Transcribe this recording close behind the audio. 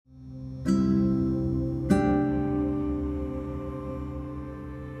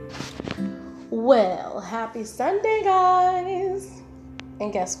Well, happy Sunday, guys.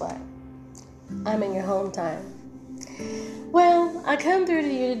 And guess what? I'm in your home time. Well, I come through to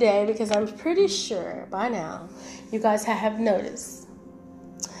you today because I'm pretty sure by now you guys have noticed.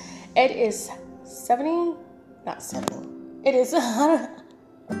 It is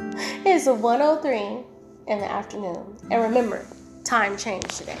 1:03 in the afternoon. And remember, time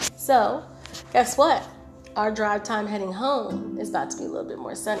changed today. So, guess what? Our drive time heading home is about to be a little bit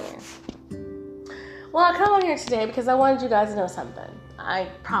more sunnier. Well, I come on here today because I wanted you guys to know something. I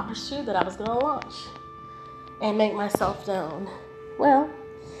promised you that I was going to launch and make myself known. Well,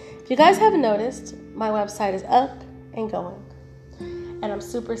 if you guys haven't noticed, my website is up and going. And I'm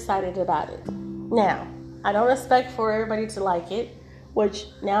super excited about it. Now, I don't expect for everybody to like it, which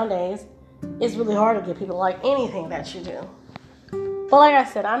nowadays is really hard to get people to like anything that you do. But like I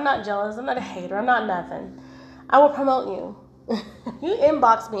said, I'm not jealous. I'm not a hater. I'm not nothing. I will promote you. You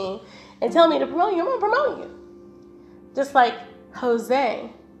inbox me and tell me to promote you, I'm going to promote you. Just like Jose,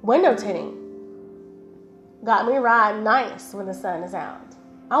 window tinting, got me riding nice when the sun is out.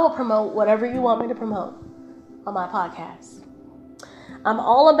 I will promote whatever you want me to promote on my podcast. I'm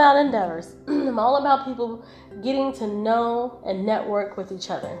all about endeavors. I'm all about people getting to know and network with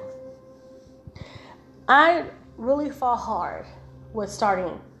each other. I really fought hard with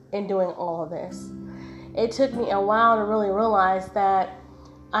starting and doing all of this. It took me a while to really realize that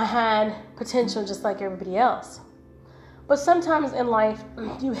I had potential just like everybody else. But sometimes in life,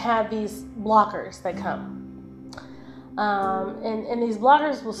 you have these blockers that come. And these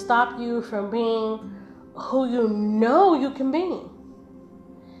blockers will stop you from being who you know you can be.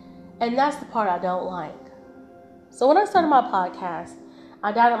 And that's the part I don't like. So when I started my podcast,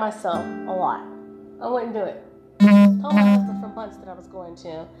 I doubted myself a lot. I wouldn't do it. I told my husband for months that I was going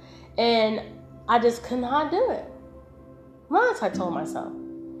to. And I just could not do it. Once I told myself.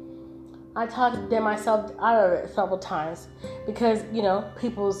 I talked myself out of it several times because,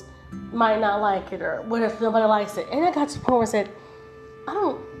 people might not like it, or what if nobody likes it? And I got to the point where I said, I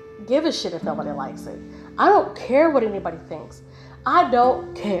don't give a shit if nobody likes it. I don't care what anybody thinks. I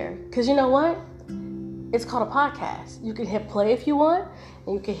don't care. Because you know what? It's called a podcast. You can hit play if you want,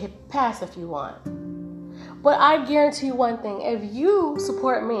 and you can hit pass if you want. But I guarantee you one thing. If you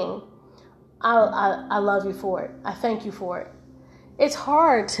support me, I love you for it. I thank you for it. It's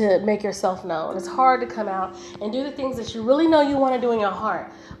hard to make yourself known. It's hard to come out and do the things that you really know you want to do in your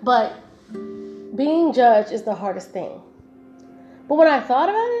heart. But being judged is the hardest thing. But when I thought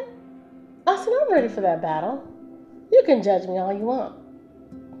about it, I said, I'm ready for that battle. You can judge me all you want.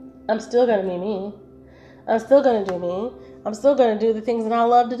 I'm still going to be me. I'm still going to do me. I'm still going to do the things that I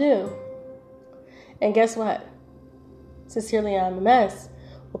love to do. And guess what? Sincerely, I'm a Mess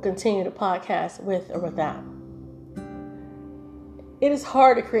will continue to podcast with or without. It is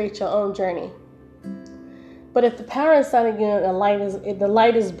hard to create your own journey. But if the power inside of you and the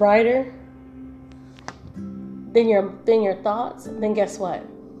light is brighter than your thoughts, then guess what?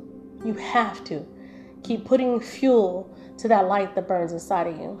 You have to keep putting fuel to that light that burns inside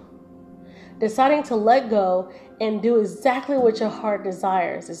of you. Deciding to let go and do exactly what your heart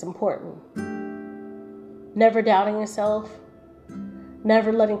desires is important. Never doubting yourself.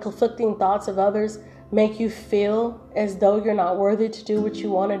 Never letting conflicting thoughts of others make you feel as though you're not worthy to do what you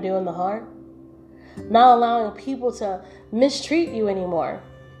want to do in the heart. Not allowing people to mistreat you anymore.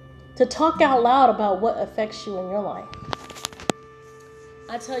 To talk out loud about what affects you in your life.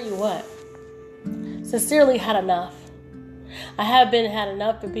 I tell you what, sincerely had enough. I have had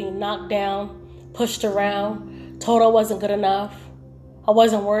enough of being knocked down, pushed around, told I wasn't good enough, I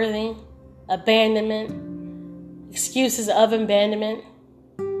wasn't worthy, abandonment, excuses of abandonment,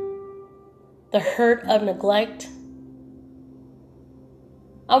 the hurt of neglect.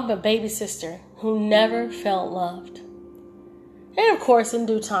 I'm a baby sister who never felt loved. And of course, in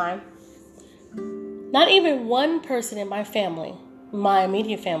due time, not even one person in my family, my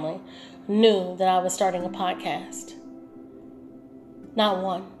immediate family, knew that I was starting a podcast. Not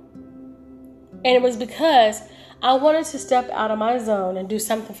one. And it was because I wanted to step out of my zone and do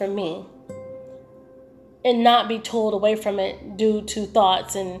something for me and not be told away from it due to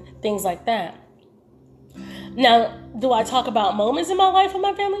thoughts and things like that. Now, do I talk about moments in my life with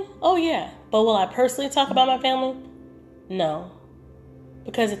my family? Oh, yeah. But will I personally talk about my family? No.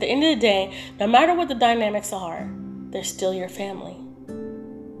 Because at the end of the day, no matter what the dynamics are, they're still your family.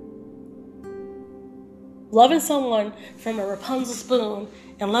 Loving someone from a Rapunzel spoon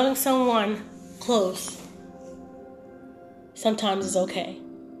and loving someone close sometimes is okay.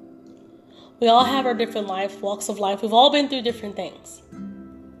 We all have our different walks of life. We've all been through different things.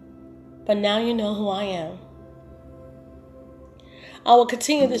 But now you know who I am. I will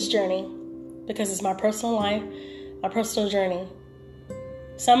continue this journey because it's my personal life, my personal journey.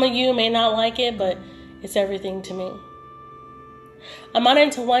 Some of you may not like it, but it's everything to me. I'm not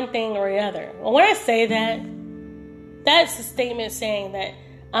into one thing or the other. Well, when I say that, that's a statement saying that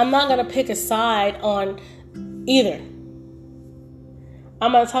I'm not going to pick a side on either.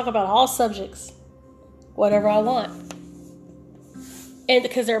 I'm going to talk about all subjects, whatever I want. And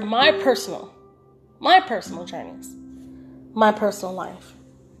because they're my personal journeys, my personal life.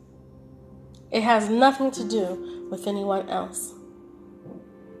 It has nothing to do with anyone else.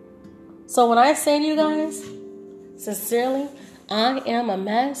 So when I say to you guys, sincerely, I am a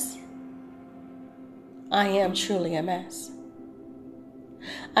mess. I am truly a mess.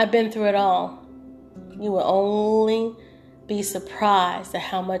 I've been through it all. You will only be surprised at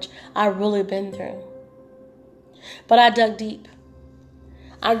how much I've really been through. But I dug deep.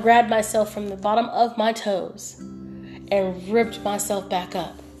 I grabbed myself from the bottom of my toes and ripped myself back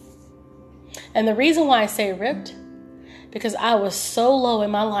up. And the reason why I say ripped, because I was so low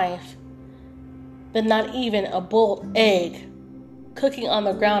in my life that not even a boiled egg cooking on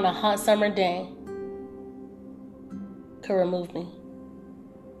the ground a hot summer day could remove me.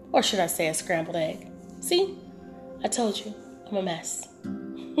 Or should I say a scrambled egg? See, I told you, I'm a mess.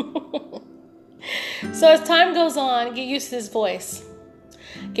 So as time goes on, get used to this voice.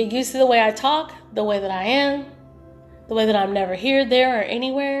 Get used to the way I talk, the way that I am, the way that I'm never here, there, or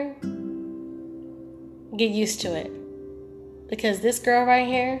anywhere. Get used to it. Because this girl right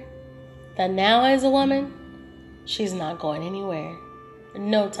here, that now is a woman, she's not going anywhere.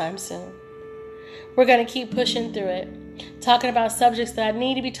 No time soon. We're going to keep pushing through it. Talking about subjects that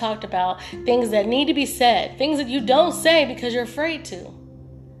need to be talked about. Things that need to be said. Things that you don't say because you're afraid to.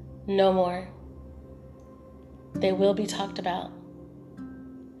 No more. They will be talked about.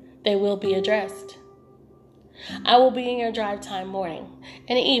 They will be addressed. I will be in your drive time morning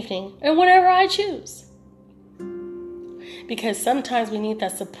and evening and whenever I choose. Because sometimes we need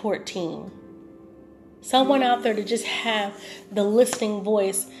that support team. Someone out there to just have the listening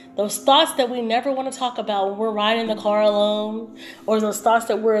voice. Those thoughts that we never want to talk about when we're riding the car alone. Or those thoughts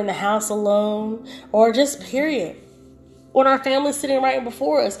that we're in the house alone. Or just period. When our family's sitting right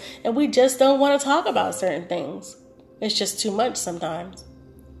before us and we just don't want to talk about certain things. It's just too much sometimes.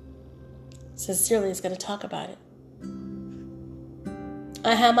 Sincerely is going to talk about it.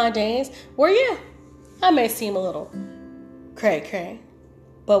 I have my days where, I may seem a little cray-cray,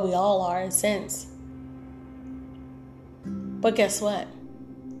 but we all are in a sense. But guess what?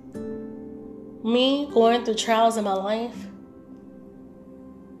 Me going through trials in my life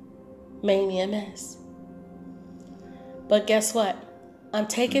made me a mess. But guess what? I'm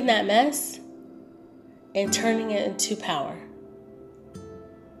taking that mess and turning it into power.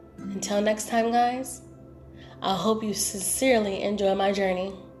 Until next time, guys, I hope you sincerely enjoy my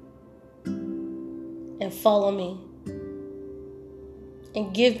journey and follow me. And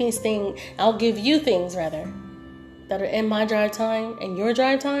I'll give you things rather that are in my drive time and your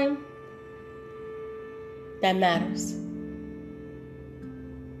drive time that matters.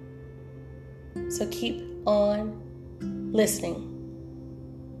 So keep on listening.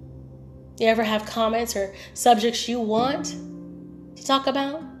 You ever have comments or subjects you want to talk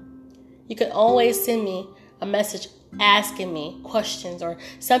about? You can always send me a message asking me questions or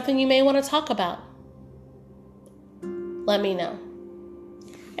something you may want to talk about. Let me know.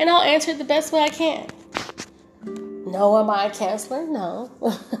 And I'll answer it the best way I can. No, am I a counselor? No.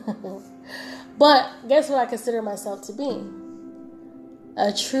 But guess what I consider myself to be?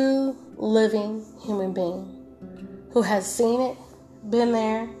 A true living human being who has seen it, been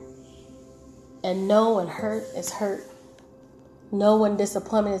there, and know when hurt is hurt. Know when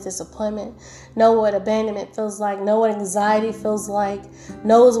disappointment is disappointment. Know what abandonment feels like. Know what anxiety feels like.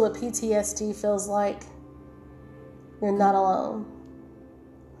 Knows what PTSD feels like. You're not alone.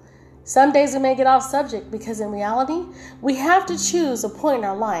 Some days we may get off subject because in reality, we have to choose a point in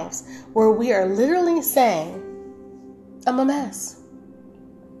our lives where we are literally saying, I'm a mess.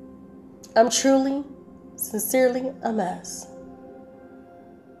 I'm truly, sincerely a mess.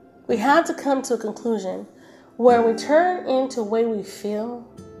 We have to come to a conclusion where we turn into the way we feel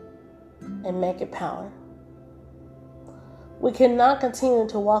and make it power. We cannot continue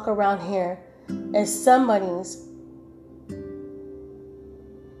to walk around here as somebody's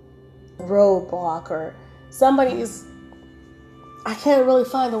roadblock or somebody's, I can't really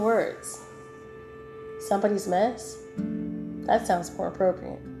find the words. Somebody's mess? That sounds more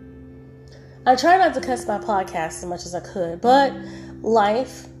appropriate. I try not to cuss my podcast as much as I could, but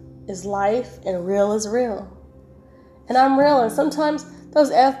life is life and real is real. And I'm real, and sometimes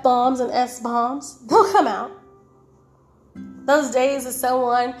those F-bombs and S-bombs, they'll come out. Those days that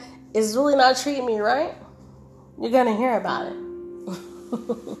someone is really not treating me right, you're going to hear about it.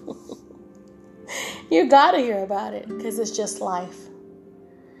 You got to hear about it because it's just life.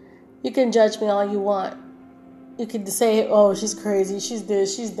 You can judge me all you want. You can say, oh, she's crazy, she's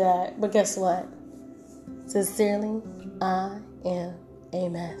this, she's that. But guess what? Sincerely, I am a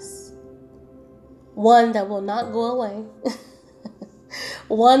mess. One that will not go away.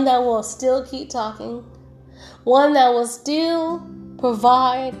 One that will still keep talking. One that will still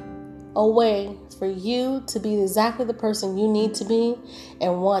provide a way for you to be exactly the person you need to be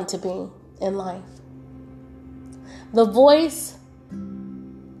and want to be in life. The voice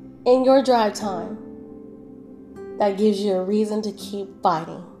in your drive time that gives you a reason to keep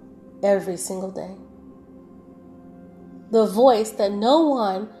fighting every single day. The voice that no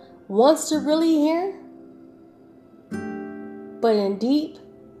one wants to really hear, but in deep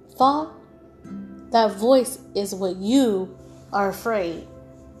thought, that voice is what you are afraid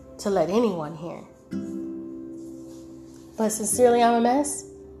to let anyone hear. But Sincerely, I'm a Mess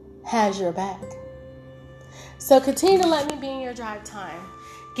has your back. So continue to let me be in your drive time,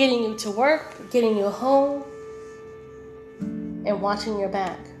 getting you to work, getting you home, and watching your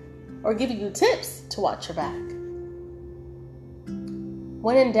back, or giving you tips to watch your back.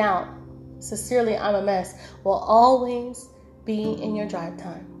 When in doubt, Sincerely, I'm a Mess will always be in your drive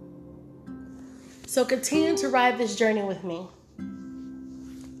time. So continue to ride this journey with me.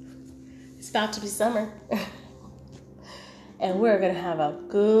 It's about to be summer. And we're going to have a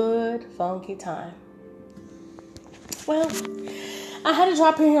good, funky time. Well, I had to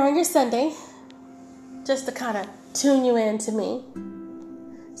drop in here on your Sunday just to kind of tune you in to me.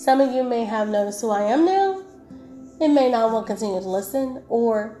 Some of you may have noticed who I am now and may not want to continue to listen,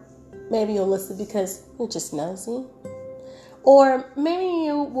 or maybe you'll listen because you're just nosy. Or maybe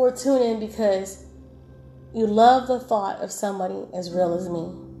you will tune in because you love the thought of somebody as real as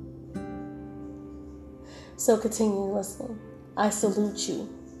me. So continue listening. I salute you.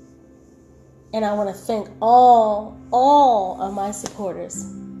 And I want to thank all of my supporters.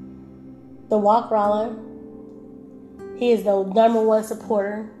 The Walk Roller, he is the number one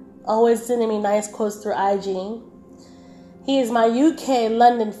supporter, always sending me nice quotes through IG. He is my UK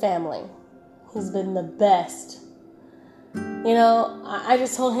London family. He's been the best. You know, I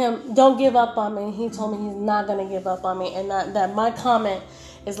just told him, don't give up on me. He told me he's not going to give up on me. And that my comment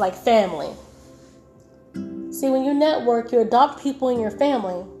is like family. See, when you network, you adopt people in your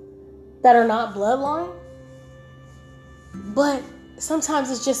family that are not bloodline. But sometimes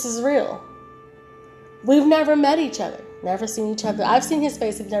it's just as real. We've never met each other, never seen each other. I've seen his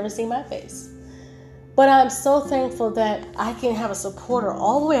face, he's never seen my face. But I'm so thankful that I can have a supporter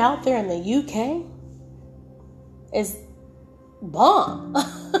all the way out there in the UK. It's bomb.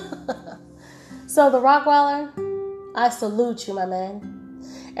 So the Rockwaller, I salute you, my man.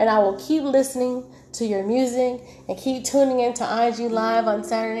 And I will keep listening to your music and keep tuning into IG Live on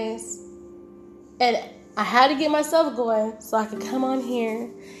Saturdays. And I had to get myself going so I could come on here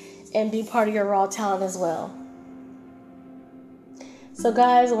and be part of your raw talent as well. So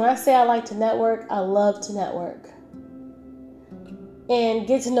guys, when I say I like to network, I love to network. And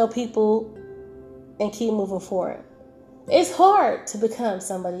get to know people and keep moving forward. It's hard to become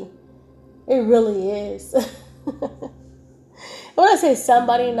somebody. It really is. When I say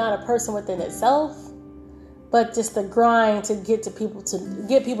somebody, not a person within itself, but just the grind to get people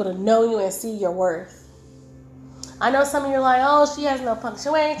to know you and see your worth. I know some of you are like, oh, she has no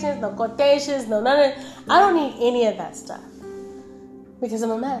punctuations, no quotations, no none of it. I don't need any of that stuff because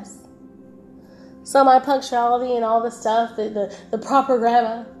I'm a mess. So my punctuality and all the stuff, the proper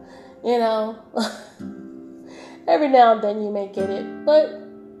grammar, you know, every now and then you may get it. But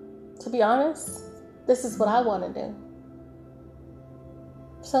to be honest, this is what I want to do.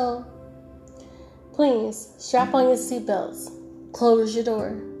 So please strap on your seatbelts, close your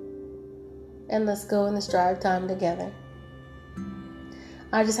door, and let's go in this drive time together.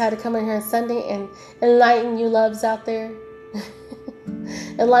 I just had to come in here on Sunday and enlighten you loves out there,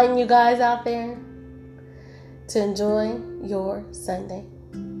 enlighten you guys out there to enjoy your Sunday.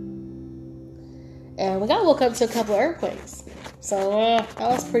 And we got woke up to a couple of earthquakes. So that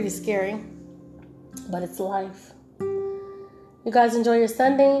was pretty scary, but it's life. You guys enjoy your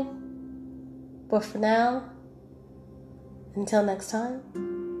Sunday. But for now, until next time,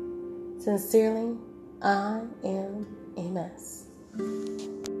 sincerely, I am a mess.